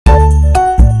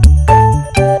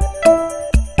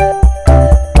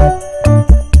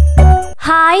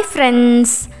Hi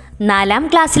friends, 4ാം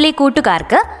ക്ലാസ്സിലെ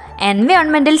കൂട്ടുകാർക്ക്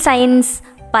എൻവയോൺമെൻ്റൽ science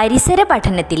പരിസര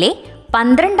പഠനത്തിലെ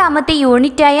 12ാമത്തെ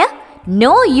യൂണിറ്റായ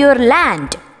നോ യുവർ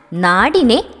ലാൻഡ്,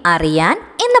 നാടിനെ അറിയാൻ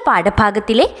എന്ന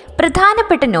പാഠഭാഗത്തിലെ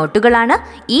പ്രധാനപ്പെട്ട നോട്ടുകളാണ്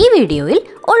ഈ വീഡിയോയിൽ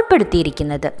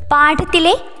ഉൾപ്പെടുത്തിയിരിക്കുന്നത്.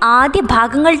 പാഠത്തിലെ ആദ്യ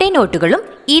ഭാഗങ്ങളുടെ നോട്ടുകളും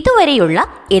ഇതുവരെയുള്ള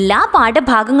എല്ലാ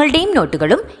പാഠഭാഗങ്ങളുടെയും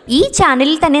നോട്ടുകളും ഈ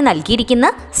ചാനലിൽ തന്നെ നൽകിയിരിക്കുന്ന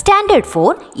standard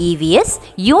 4 EVS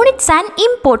units and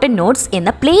important notes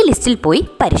എന്ന പ്ലേലിസ്റ്റിൽ പോയി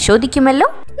പരിശോധിക്കുമല്ലോ.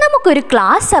 നമുക്കൊരു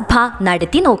ക്ലാസ് സഭ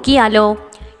നടത്തി നോക്കിയാലോ?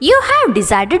 You have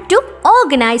decided to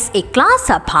organize a class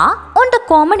sabha on the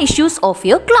common issues of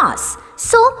your class.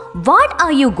 So, what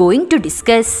are you going to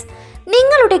discuss?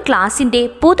 നിങ്ങളുടെ ക്ലാസിൻ്റെ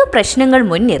പൊതുപ്രശ്നങ്ങൾ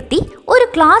മുൻനിർത്തി ഒരു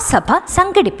ക്ലാസ് സഭ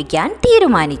സംഘടിപ്പിക്കാൻ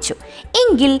തീരുമാനിച്ചു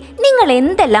എങ്കിൽ നിങ്ങൾ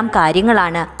എന്തെല്ലാം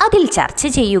കാര്യങ്ങളാണ് അതിൽ ചർച്ച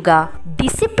ചെയ്യുക?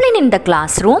 Discipline in the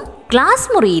class room, class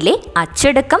മുറിയിലെ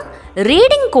അച്ചടക്കം,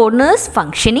 റീഡിംഗ് കോർണേഴ്സ്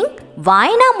ഫംഗ്ഷനിങ്,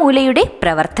 വായനാമൂലയുടെ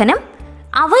പ്രവർത്തനം,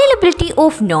 അവൈലബിലിറ്റി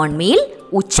ഓഫ് നോൺ മീൽ,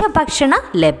 ഉച്ചഭക്ഷണ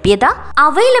ലഭ്യത,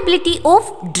 അവൈലബിലിറ്റി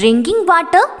ഓഫ് ഡ്രിങ്കിംഗ്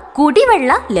വാട്ടർ,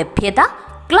 കുടിവെള്ള ലഭ്യത,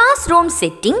 ക്ലാസ് റൂം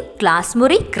സെറ്റിംഗ്, ക്ലാസ്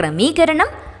മുറി ക്രമീകരണം,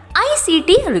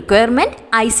 ICT റിക്വയർമെൻറ്റ്,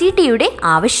 ICTയുടെ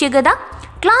ആവശ്യകത,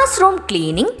 ക്ലാസ് റൂം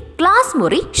ക്ലീനിംഗ്, ക്ലാസ്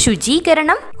മുറി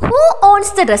ശുചീകരണം. Who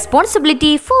ons the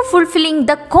responsibility for fulfilling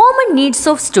the common needs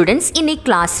of students in A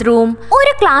class room?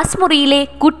 ഒരു ക്ലാസ് മുറിയിലെ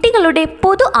കുട്ടികളുടെ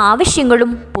പൊതു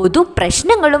ആവശ്യങ്ങളും പൊതു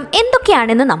പ്രശ്നങ്ങളും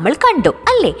എന്തൊക്കെയാണെന്ന് നമ്മൾ കണ്ടു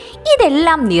അല്ലേ?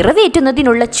 ഇതെല്ലാം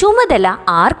നിറവേറ്റുന്നതിനുള്ള ചുമതല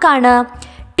ആർക്കാണ്?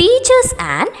 ടീച്ചേഴ്സ്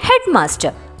ആൻഡ് ഹെഡ്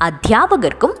മാസ്റ്റർ,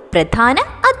 അധ്യാപകർക്കും പ്രധാന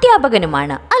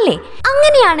അധ്യാപകനുമാണ് അല്ലേ?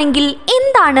 അങ്ങനെയാണെങ്കിൽ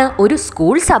എന്താണ് ഒരു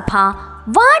സ്കൂൾ സഭ?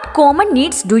 What common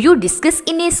needs do you discuss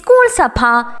in A school സഭ?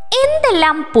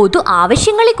 എന്തെല്ലാം പൊതു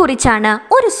ആവശ്യങ്ങളെ കുറിച്ചാണ്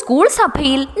ഒരു സ്കൂൾ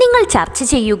സഭയിൽ നിങ്ങൾ ചർച്ച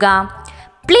ചെയ്യുക?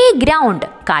 പ്ലേ ഗ്രൗണ്ട്,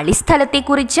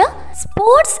 കളിസ്ഥലത്തെക്കുറിച്ച്,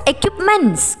 സ്പോർട്സ്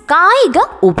എക്യുപ്മെന്റ്സ്, കായിക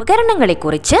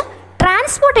ഉപകരണങ്ങളെക്കുറിച്ച്,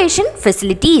 ട്രാൻസ്പോർട്ടേഷൻ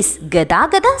ഫെസിലിറ്റീസ്,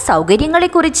 ഗതാഗത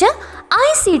സൗകര്യങ്ങളെക്കുറിച്ച്,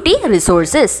 ICT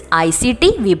resources, ICT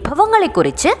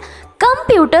വിഭവങ്ങളെക്കുറിച്ച്,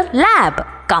 computer lab,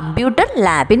 computer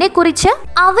ലാബിനെ കുറിച്ച്,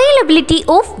 availability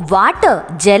of water,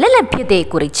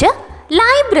 ജലലഭ്യതയെക്കുറിച്ച്,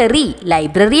 library,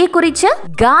 ലൈബ്രറിയെക്കുറിച്ച്,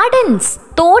 gardens,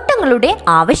 തോട്ടങ്ങളുടെ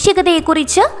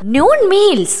ആവശ്യകതയെക്കുറിച്ച്, noon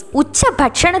meals,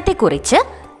 ഉച്ചഭക്ഷണത്തെക്കുറിച്ച്,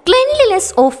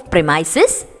 cleanliness of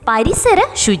premises, പരിസര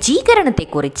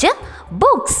ശുചീകരണത്തെക്കുറിച്ച്,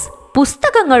 ബുക്സ്,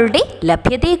 പുസ്തകങ്ങളുടെ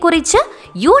ലഭ്യതയെക്കുറിച്ച്,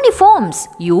 യൂണിഫോംസ്,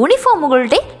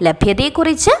 യൂണിഫോമുകളുടെ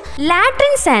ലഭ്യതയെക്കുറിച്ച്,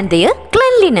 ലാട്രിൻസ് ആൻഡ് ദെയർ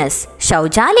ക്ലെൻലിനെസ്,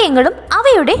 ശൗചാലയങ്ങളും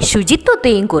അവയുടെ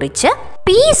ശുചിത്വത്തെയും കുറിച്ച്,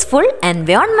 പീസ്ഫുൾ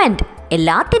എൻവയോൺമെന്റ്,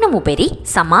 എല്ലാത്തിനുമുപരി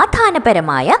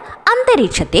സമാധാനപരമായ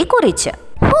അന്തരീക്ഷത്തെക്കുറിച്ച്.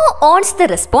 Who owns the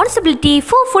responsibility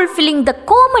for fulfilling the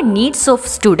common needs of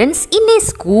students in a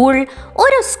school?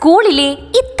 ഒരു സ്കൂളിലെ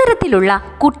ഇത്തരത്തിലുള്ള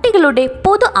കുട്ടികളുടെ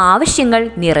പൊതു ആവശ്യങ്ങൾ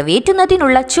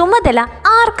നിറവേറ്റുന്നതിനുള്ള ചുമതല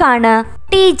ആർക്കാണ്?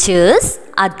 ടീച്ചേഴ്സ്,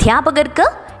 അധ്യാപകർക്ക്,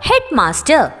 ഹെഡ്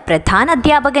മാസ്റ്റർ, പ്രധാന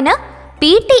അധ്യാപകന്,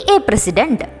 PTA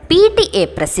പ്രസിഡന്റ്, PTA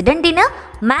പ്രസിഡന്റിന്,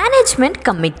 മാനേജ്മെന്റ്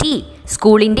കമ്മിറ്റി,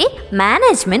 സ്കൂളിന്റെ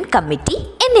മാനേജ്മെന്റ് കമ്മിറ്റി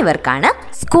എന്നിവർക്കാണ്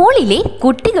സ്കൂളിലെ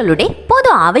കുട്ടികളുടെ പൊതു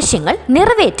ആവശ്യങ്ങൾ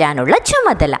നിറവേറ്റാനുള്ള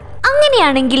ചുമതല.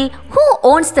 അങ്ങനെയാണെങ്കിൽ who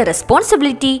ons the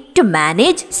responsibility to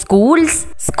manage schools?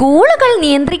 സ്കൂളുകൾ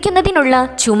നിയന്ത്രിക്കുന്നതിനുള്ള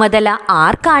ചുമതല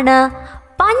ആർക്കാണ്?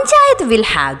 Panchayat will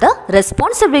have the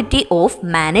responsibility of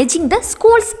managing the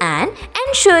schools and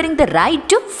ensuring the right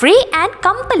to free and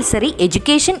compulsory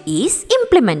education is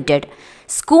implemented.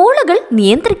 സ്കൂളുകൾ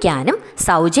നിയന്ത്രിക്കാനും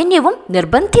സൗജന്യവും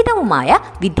നിർബന്ധിതവുമായ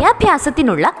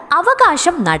വിദ്യാഭ്യാസത്തിനുള്ള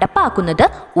അവകാശം നടപ്പാക്കുന്നത്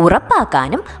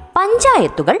ഉറപ്പാക്കാനും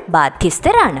പഞ്ചായത്തുകൾ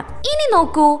ബാധ്യസ്ഥരാണ്. ഇനി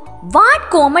നോക്കൂ, what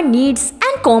common needs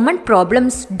and common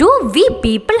problems do we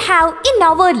people have in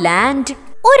our land?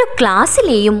 ഒരു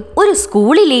ക്ലാസ്സിലെയും ഒരു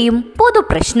സ്കൂളിലെയും പൊതു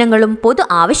പ്രശ്നങ്ങളും പൊതു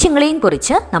ആവശ്യങ്ങളെയും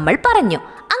കുറിച്ച് നമ്മൾ പറഞ്ഞു.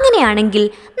 അങ്ങനെയാണെങ്കിൽ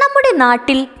നമ്മുടെ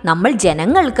നാട്ടിൽ നമ്മൾ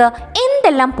ജനങ്ങൾക്ക്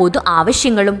എന്തെല്ലാം പൊതു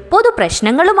ആവശ്യങ്ങളും പൊതു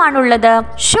പ്രശ്നങ്ങളുമാണുള്ളത്?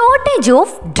 ഷോർട്ടേജ്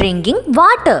ഓഫ് ഡ്രിങ്കിംഗ്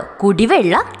വാട്ടർ,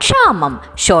 കുടിവെള്ള ക്ഷാമം,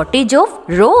 ഷോർട്ടേജ് ഓഫ്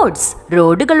റോഡ്സ്,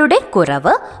 റോഡുകളുടെ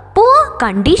കുറവ്, പുവർ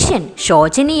കണ്ടീഷൻ,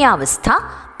 ശോചനീയാവസ്ഥ,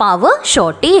 പവർ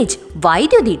ഷോർട്ടേജ്,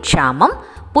 വൈദ്യുതി ക്ഷാമം,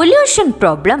 പൊല്യൂഷൻ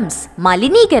പ്രോബ്ലംസ്,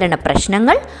 മലിനീകരണ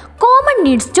പ്രശ്നങ്ങൾ, കോമൺ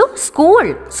നീഡ്സ് ടു സ്കൂൾ,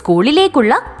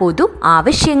 സ്കൂളിലേക്കുള്ള പൊതു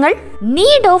ആവശ്യങ്ങൾ,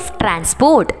 നീഡ് ഓഫ്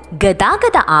ട്രാൻസ്പോർട്ട്,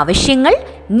 ഗതാഗത ആവശ്യങ്ങൾ,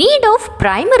 need of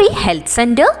primary health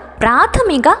centre,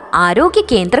 പ്രാഥമിക ആരോഗ്യ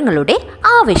കേന്ദ്രങ്ങളുടെ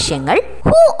ആവശ്യങ്ങൾ.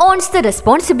 Who ons the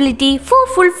responsibility for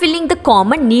fulfilling the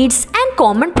common needs and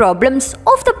common problems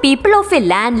of the people of A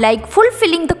land like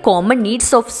fulfilling the common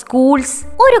needs of schools?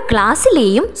 ഒരു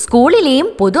ക്ലാസ്സിലെയും സ്കൂളിലെയും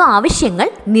പൊതു ആവശ്യങ്ങൾ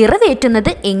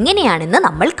നിറവേറ്റുന്നത് എങ്ങനെയാണെന്ന്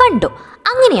നമ്മൾ കണ്ടു.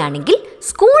 അങ്ങനെയാണെങ്കിൽ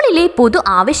സ്കൂളിലെ പൊതു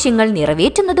ആവശ്യങ്ങൾ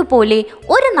നിറവേറ്റുന്നതുപോലെ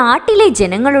ഒരു നാട്ടിലെ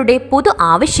ജനങ്ങളുടെ പൊതു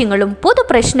ആവശ്യങ്ങളും പൊതു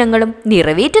പ്രശ്നങ്ങളും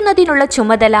നിറവേറ്റുന്നതിനുള്ള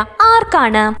ചുമതല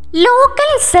ആർക്കാണ്?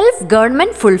 Local self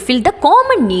government fulfil the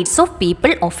common needs of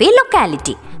people of A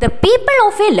locality. The people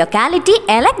of a locality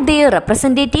elect their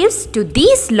representatives to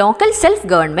these local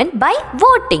self-government by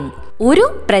voting.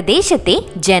 ഒരു പ്രദേശത്തെ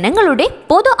ജനങ്ങളുടെ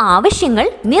പൊതു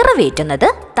ആവശ്യങ്ങൾ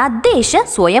നിറവേറ്റുന്നത് തദ്ദേശ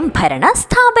സ്വയംഭരണ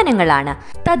സ്ഥാപനങ്ങളാണ്.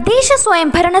 തദ്ദേശ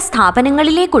സ്വയംഭരണ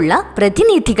സ്ഥാപനങ്ങളിലേക്കുള്ള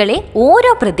പ്രതിനിധികളെ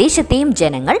ഓരോ പ്രദേശത്തെയും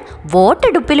ജനങ്ങൾ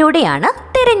വോട്ടെടുപ്പിലൂടെയാണ്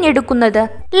തിരഞ്ഞെടുക്കുന്നത്.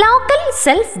 Local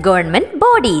self government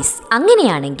bodies.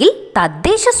 അങ്ങനെയാണെങ്കിൽ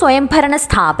തദ്ദേശ സ്വയംഭരണ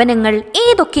സ്ഥാപനങ്ങൾ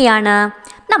ഏതൊക്കെയാണ്?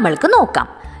 നമ്മൾക്ക്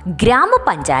നോക്കാം.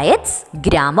 ഗ്രാമപഞ്ചായത്ത്,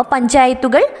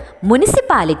 ഗ്രാമപഞ്ചായത്തുകൾ,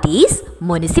 municipalities,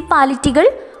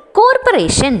 മുനിസിപ്പാലിറ്റികൾ,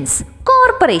 corporations,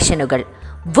 കോർപ്പറേഷനുകൾ.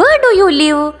 Where do you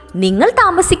live? നിങ്ങൾ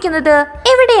താമസിക്കുന്നത്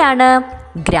എവിടെയാണ്?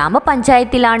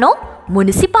 ഗ്രാമപഞ്ചായത്തിലാണോ,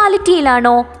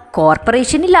 മുനിസിപ്പാലിറ്റിയിലാണോ,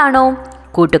 കോർപ്പറേഷനിലാണോ?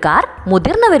 കൂട്ടുകാർ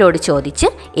മുതിർന്നവരോട് ചോദിച്ച്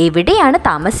എവിടെയാണ്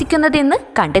താമസിക്കുന്നതെന്ന്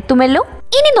കണ്ടെത്തുമല്ലോ.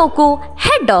 ഇനി നോക്കൂ,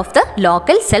 head of the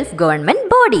local self government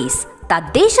bodies.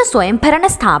 തദ്ദേശ സ്വയംഭരണ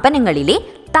സ്ഥാപനങ്ങളിലെ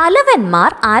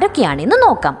തലവന്മാർ ആരൊക്കെയാണെന്ന്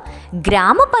നോക്കാം.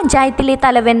 ഗ്രാമപഞ്ചായത്തിലെ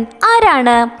തലവൻ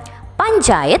ആരാണ്?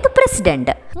 പഞ്ചായത്ത്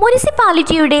പ്രസിഡന്റ്.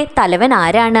 മുനിസിപ്പാലിറ്റിയുടെ തലവൻ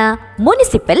ആരാണ്?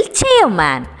 Municipal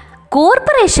chairman.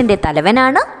 കോർപ്പറേഷന്റെ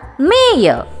തലവനാണ്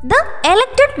mayor. The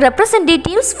elected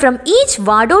representatives from each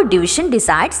ward or division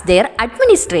decides their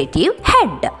administrative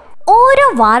head.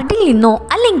 ഓരോ വാർഡിൽ നിന്നോ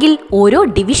അല്ലെങ്കിൽ ഓരോ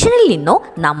ഡിവിഷനിൽ നിന്നോ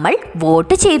നമ്മൾ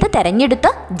വോട്ട് ചെയ്ത് തെരഞ്ഞെടുത്ത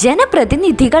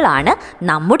ജനപ്രതിനിധികളാണ്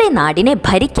നമ്മുടെ നാടിനെ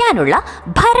ഭരിക്കാനുള്ള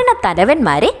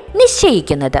ഭരണത്തലവന്മാരെ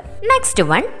നിശ്ചയിക്കുന്നത്. Next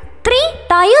one,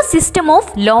 3-tier system of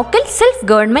local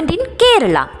self-government in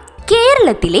Kerala.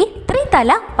 കേരളത്തിലെ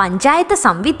ത്രിതല പഞ്ചായത്ത്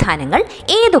സംവിധാനങ്ങൾ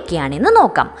ഏതൊക്കെയാണെന്ന്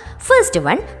നോക്കാം. ഫസ്റ്റ്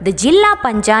വൺ, ദ ജില്ലാ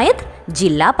പഞ്ചായത്ത്,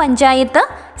 ജില്ലാ panchayat.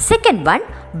 Second one,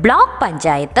 block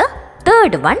panchayat.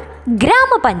 Third one,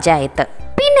 ഗ്രാമപഞ്ചായത്ത്.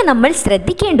 പിന്നെ നമ്മൾ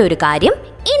ശ്രദ്ധിക്കേണ്ട ഒരു കാര്യം,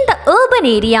 in the urban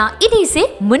area it is a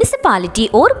municipality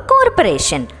or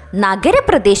corporation.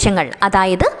 നഗരപ്രദേശങ്ങൾ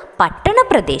അതായത് പട്ടണ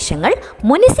പ്രദേശങ്ങൾ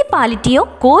മുനിസിപ്പാലിറ്റിയോ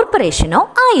കോർപ്പറേഷനോ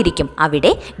ആയിരിക്കും.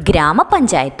 അവിടെ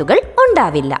ഗ്രാമപഞ്ചായത്തുകൾ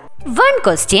ഉണ്ടാവില്ല. One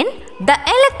question, the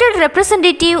elected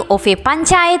representative of a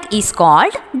panchayat is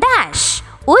called dash.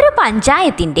 ഒരു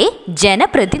പഞ്ചായത്തിന്റെ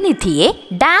ജനപ്രതിനിധിയെ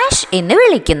ഡാഷ് എന്ന്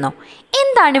വിളിക്കുന്നു.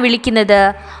 എന്താണ്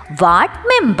വിളിക്കുന്നത്? Ward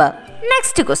member.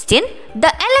 Next question,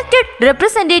 the elected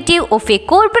representative of a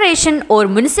corporation or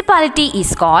municipality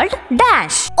is called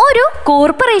dash. ഒരു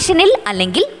കോർപ്പറേഷനിൽ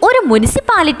അല്ലെങ്കിൽ ഒരു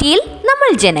മുനിസിപ്പാലിറ്റിയിൽ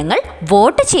നമ്മൾ ജനങ്ങൾ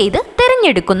വോട്ട് ചെയ്ത്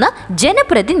തിരഞ്ഞെടുക്കുന്ന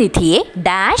ജനപ്രതിനിധിയെ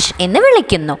ഡാഷ് എന്ന്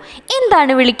വിളിക്കുന്നു.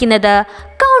 എന്താണ് വിളിക്കുന്നത്?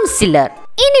 കൗൺസിലർ.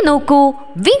 ഇനി നോക്കൂ,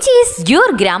 വിച്ച് ഈസ്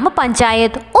യുവർ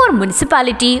ഗ്രാമപഞ്ചായത്ത് ഓർ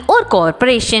മുനിസിപ്പാലിറ്റി ഓർ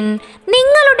കോർപ്പറേഷൻ?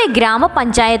 നിങ്ങളുടെ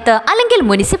ഗ്രാമപഞ്ചായത്ത് അല്ലെങ്കിൽ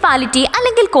മുനിസിപ്പാലിറ്റി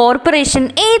അല്ലെങ്കിൽ കോർപ്പറേഷൻ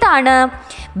ഏതാണ്?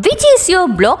 Which is your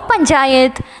block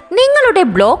panchayat? നിങ്ങളുടെ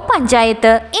ബ്ലോക്ക്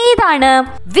പഞ്ചായത്ത് ഏതാണ്?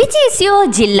 വിച്ച് ഈസ് യുവർ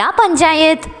ജില്ലാ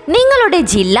പഞ്ചായത്ത്? നിങ്ങളുടെ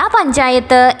ജില്ലാ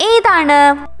പഞ്ചായത്ത്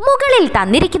ഏതാണ്? മുകളിൽ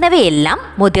തന്നിരിക്കുന്നവയെല്ലാം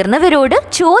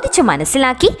മുതിർന്നവരോട് ചോദിച്ചു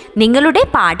മനസ്സിലാക്കി നിങ്ങളുടെ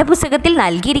പാഠപുസ്തകത്തിൽ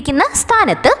നൽകിയിരിക്കുന്ന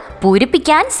സ്ഥാനത്ത്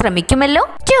പൂരിപ്പിക്കാൻ ശ്രമിക്കുമല്ലോ.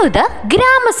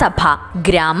 ഗ്രാമസഭ.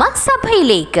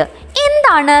 ഗ്രാമസഭയിലേക്ക്.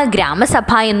 എന്താണ്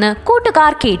ഗ്രാമസഭ എന്ന്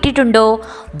കൂട്ടുകാർ കേട്ടിട്ടുണ്ടോ?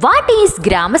 വാട്ട് ഈസ്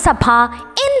ഗ്രാമസഭ?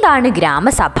 എന്താണ്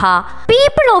ഗ്രാമസഭ?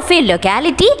 People of A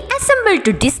locality assemble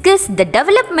to discuss the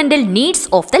developmental needs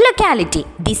of the locality.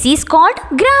 This is called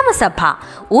ഗ്രാമസഭ.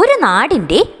 ഒരു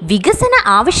നാടിന്റെ വികസന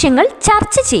ആവശ്യങ്ങൾ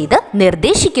ചർച്ച ചെയ്ത്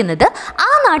നിർദ്ദേശിക്കുന്നത് ആ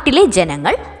നാട്ടിലെ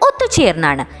ജനങ്ങൾ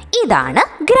ഒത്തുചേർന്നാണ്.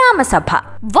 ഇതാണ് ഗ്രാമസഭ.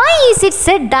 Why is it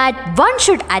said that one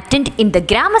should attend in the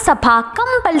grama sabha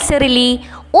compulsorily?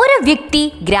 ഒരു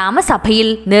വ്യക്തി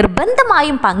ഗ്രാമസഭയിൽ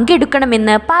നിർബന്ധമായും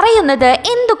പങ്കെടുക്കണമെന്ന് പറയുന്നത്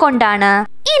എന്തുകൊണ്ടാണ്?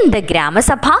 In the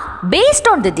grama sabha, based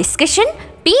on the discussion,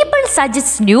 people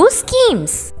suggest new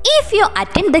schemes. If you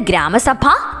attend the grama sabha,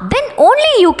 then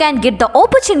only you can get the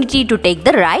opportunity to take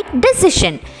the right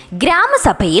decision.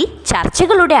 ഗ്രാമസഭയിൽ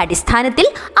ചർച്ചകളുടെ അടിസ്ഥാനത്തിൽ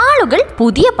ആളുകൾ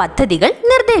പുതിയ പദ്ധതികൾ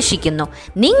നിർദ്ദേശിക്കുന്നു.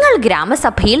 നിങ്ങൾ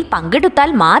ഗ്രാമസഭയിൽ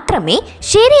പങ്കെടുത്താൽ മാത്രമേ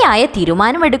ശരിയായ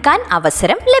തീരുമാനമെടുക്കാൻ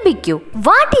അവസരം ലഭിക്കൂ.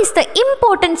 What is the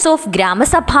importance of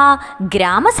ഗ്രാമസഭ?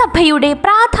 ഗ്രാമസഭയുടെ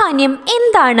പ്രാധാന്യം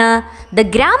എന്താണ്? The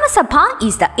Gramasabha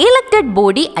is the elected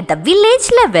body at the village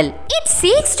level. It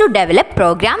seeks to develop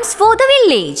programs for the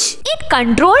village. It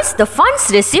controls the funds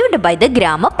received by the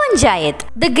Grama Panchayat.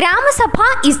 The Gramasabha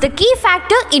is the key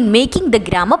factor in in making the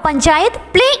Grama Panchayat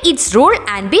play its role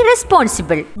and be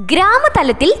responsible.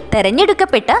 ഗ്രാമതലത്തിൽ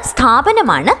തെരഞ്ഞെടുക്കപ്പെട്ട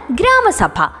സ്ഥാപനമാണ്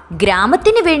ഗ്രാമസഭ.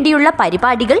 ഗ്രാമത്തിന് വേണ്ടിയുള്ള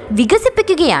പരിപാടികൾ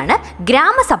വികസിപ്പിക്കുകയാണ്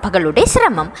ഗ്രാമസഭകളുടെ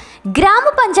ശ്രമം.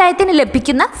 ഗ്രാമപഞ്ചായത്തിന്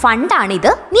ലഭിക്കുന്ന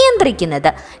ഫണ്ടാണിത് നിയന്ത്രിക്കുന്നത്.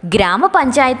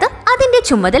 ഗ്രാമപഞ്ചായത്ത് അതിൻ്റെ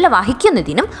ചുമതല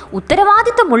വഹിക്കുന്നതിനും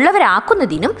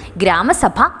ഉത്തരവാദിത്തമുള്ളവരാക്കുന്നതിനും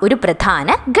ഗ്രാമസഭ ഒരു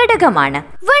പ്രധാന ഘടകമാണ്.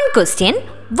 One question.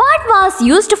 What was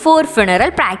used for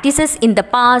funeral practices in the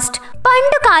past?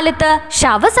 പണ്ടുകാലത്ത്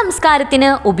ശവസംസ്കാരത്തിന്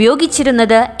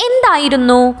ഉപയോഗിച്ചിരുന്നത്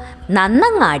എന്തായിരുന്നു?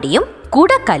 നന്നങ്ങാടിയും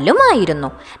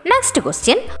കുടക്കല്ലുമായിരുന്നു. Next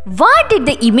question. What did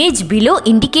the image below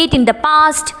indicate in the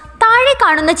past? താഴെ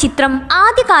കാണുന്ന ചിത്രം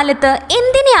ആദ്യകാലത്ത്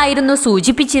എന്തിനെയായിരുന്നു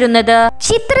സൂചിപ്പിച്ചിരുന്നത്?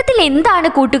 ചിത്രത്തിൽ എന്താണ്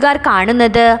കൂട്ടുകാർ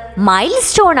കാണുന്നത്? മൈൽ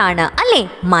സ്റ്റോൺ ആണ് അല്ലേ?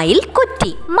 മൈൽ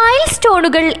കുറ്റി. മൈൽ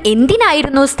സ്റ്റോണുകൾ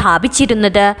എന്തിനായിരുന്നു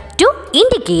സ്ഥാപിച്ചിരുന്നത്? To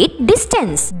indicate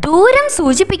distance. ദൂരം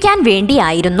സൂചിപ്പിക്കാൻ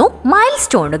വേണ്ടിയായിരുന്നു മൈൽ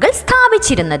സ്റ്റോണുകൾ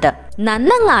സ്ഥാപിച്ചിരുന്നത്.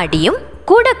 നന്നങ്ങാടിയും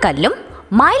കുടക്കല്ലും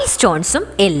മൈൽ സ്റ്റോൺസും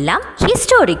എല്ലാം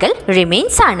ഹിസ്റ്റോറിക്കൽ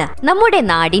റിമെയിൻസ് ആണ്. നമ്മുടെ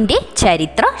നാടിന്റെ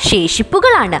ചരിത്ര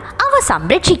ശേഷിപ്പുകളാണ്. അവ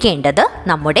സംരക്ഷിക്കേണ്ടത്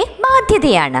നമ്മുടെ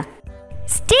ബാധ്യതയാണ്.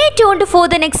 Stay tuned for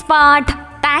the next part.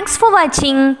 Thanks for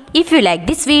watching. If you like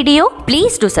this video,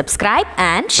 please do subscribe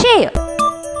and share.